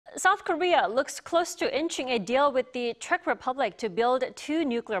South Korea looks close to inching a deal with the Czech Republic to build 2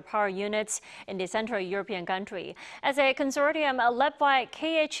 nuclear power units in the Central European country, as a consortium led by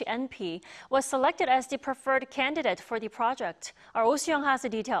KHNP was selected as the preferred candidate for the project. Our Soo-young has the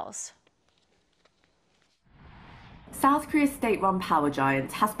details. South Korea's state-run power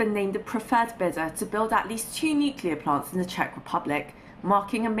giant has been named the preferred bidder to build at least 2 nuclear plants in the Czech Republic,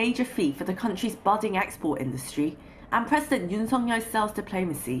 marking a major feat for the country's budding export industry and President Yoon's sales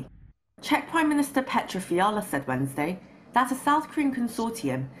diplomacy. Czech Prime Minister Petr Fiala said Wednesday that a South Korean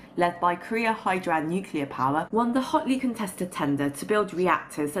consortium led by Korea Hydro Nuclear Power won the hotly contested tender to build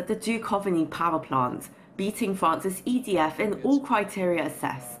reactors at the Dukovany power plant, beating France's EDF in all criteria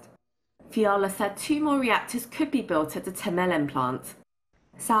assessed. Fiala said 2 more reactors could be built at the Temelin plant.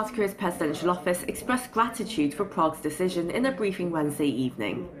 South Korea's presidential office expressed gratitude for Prague's decision in a briefing Wednesday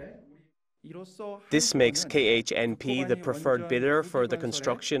evening. This makes KHNP the preferred bidder for the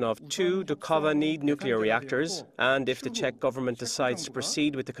construction of 2 Dukovany nuclear reactors, and if the Czech government decides to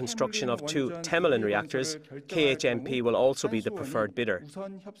proceed with the construction of 2 Temelin reactors, KHNP will also be the preferred bidder.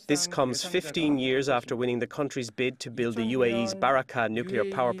 This comes 15 years after winning the country's bid to build the UAE's Barakah nuclear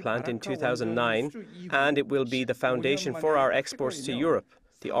power plant in 2009, and it will be the foundation for our exports to Europe,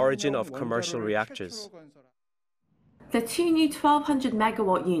 the origin of commercial reactors. The 2 new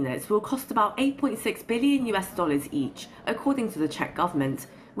 1,200-megawatt units will cost about $8.6 billion each, according to the Czech government,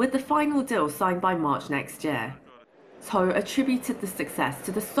 with the final deal signed by March next year. Soo attributed the success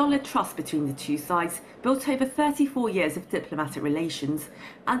to the solid trust between the two sides, built over 34 years of diplomatic relations,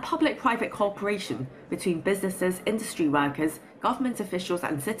 and public-private cooperation between businesses, industry workers, government officials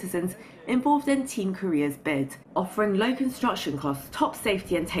and citizens involved in Team Korea's bid, offering low construction costs, top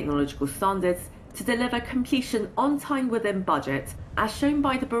safety and technological standards, to deliver completion on time within budget, as shown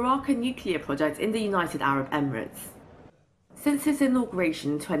by the Barakah nuclear project in the United Arab Emirates. Since his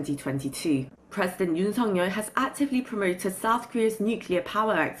inauguration in 2022, President Yoon has actively promoted South Korea's nuclear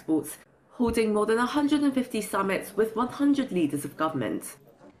power exports, holding more than 150 summits with 100 leaders of government.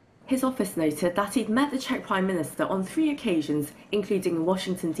 His office noted that he'd met the Czech Prime Minister on 3 occasions, including in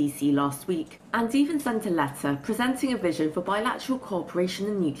Washington, D.C. last week, and even sent a letter presenting a vision for bilateral cooperation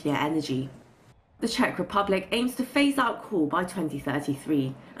in nuclear energy. The Czech Republic aims to phase out coal by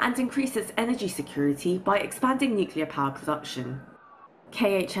 2033 and increase its energy security by expanding nuclear power production.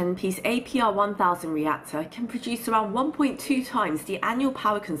 KHNP's APR 1000 reactor can produce around 1.2 times the annual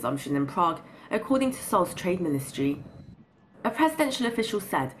power consumption in Prague, according to Seoul's Trade Ministry. A presidential official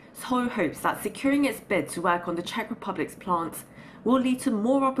said Seoul hopes that securing its bid to work on the Czech Republic's plants will lead to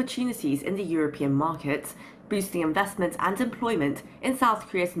more opportunities in the European market, boosting investment and employment in South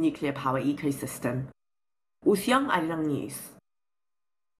Korea's nuclear power ecosystem. Soo-young, Arirang News.